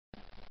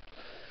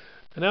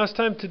And now it's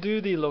time to do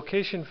the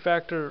location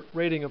factor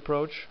rating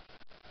approach.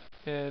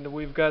 And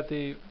we've got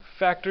the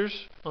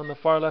factors on the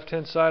far left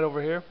hand side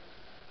over here.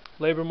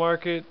 Labor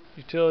market,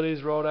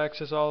 utilities, road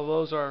access, all of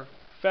those are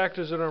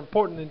factors that are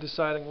important in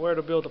deciding where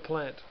to build a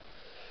plant.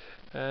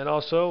 And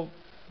also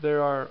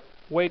there are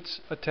weights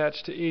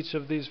attached to each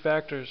of these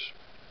factors.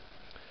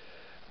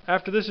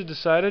 After this is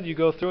decided, you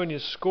go through and you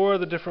score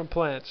the different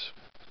plants.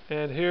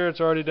 And here it's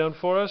already done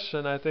for us,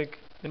 and I think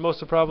in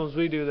most of the problems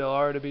we do they'll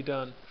already be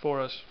done for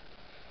us.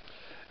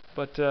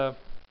 But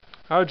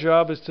our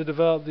job is to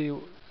develop the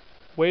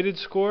weighted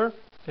score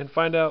and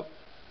find out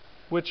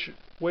which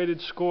weighted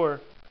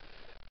score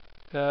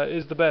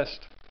is the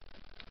best.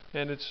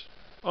 And it's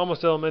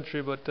almost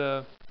elementary,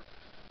 but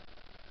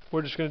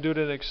we're just going to do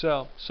it in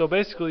Excel. So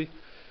basically,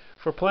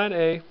 for Plant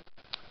A,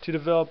 to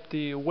develop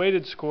the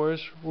weighted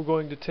scores, we're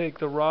going to take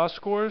the raw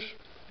scores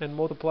and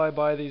multiply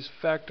by these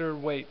factor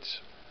weights,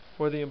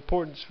 or the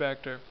importance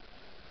factor.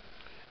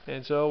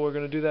 And so we're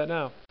going to do that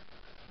now.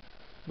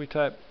 We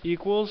type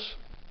equals,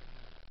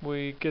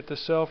 we get the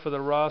cell for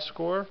the raw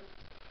score,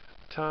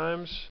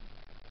 times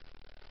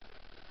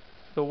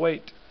the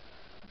weight.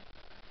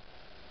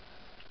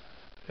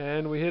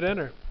 And we hit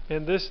enter.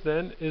 And this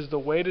then is the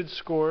weighted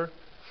score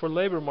for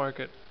labor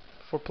market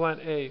for Plant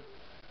A.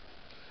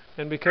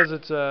 And because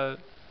it's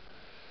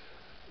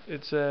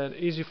an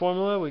easy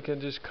formula, we can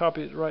just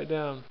copy it right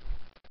down.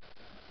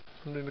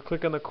 I'm going to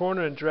click on the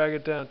corner and drag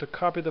it down to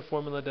copy the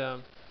formula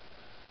down.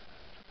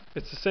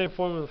 It's the same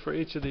formula for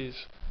each of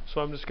these, so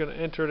I'm just going to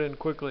enter it in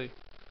quickly.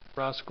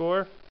 Raw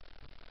score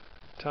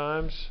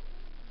times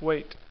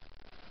weight.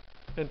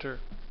 Enter.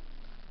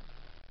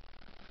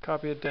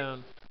 Copy it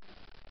down.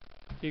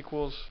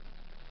 Equals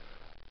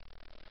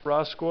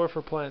raw score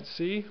for Plant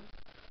C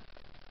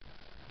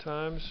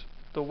times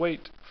the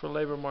weight for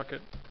labor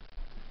market.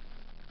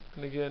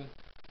 And again,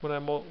 when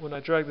I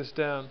drag this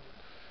down,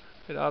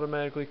 it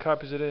automatically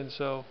copies it in.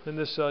 So in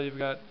this cell you've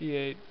got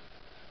E8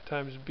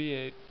 times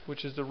B8,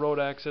 which is the road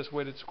access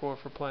weighted score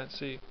for Plant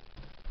C.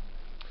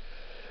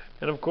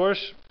 And of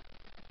course,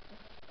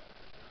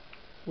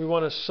 we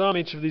want to sum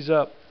each of these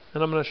up.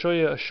 And I'm going to show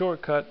you a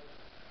shortcut.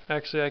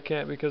 Actually, I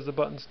can't because the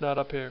button's not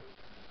up here.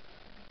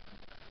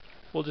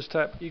 We'll just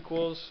type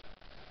equals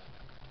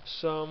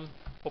sum,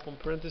 open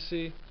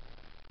parenthesis,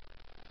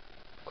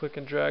 click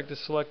and drag to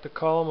select the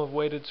column of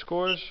weighted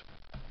scores,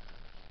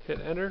 hit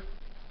enter,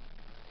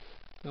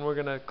 and we're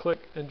going to click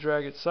and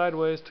drag it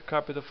sideways to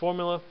copy the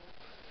formula.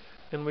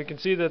 And we can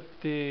see that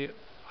the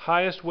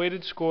highest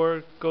weighted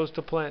score goes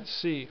to Plant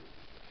C,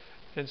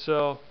 and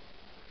so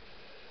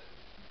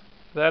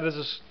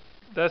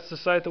that's the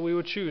site that we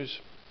would choose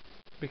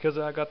because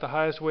I got the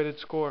highest weighted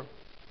score.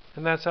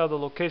 And that's how the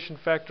location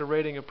factor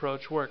rating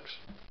approach works.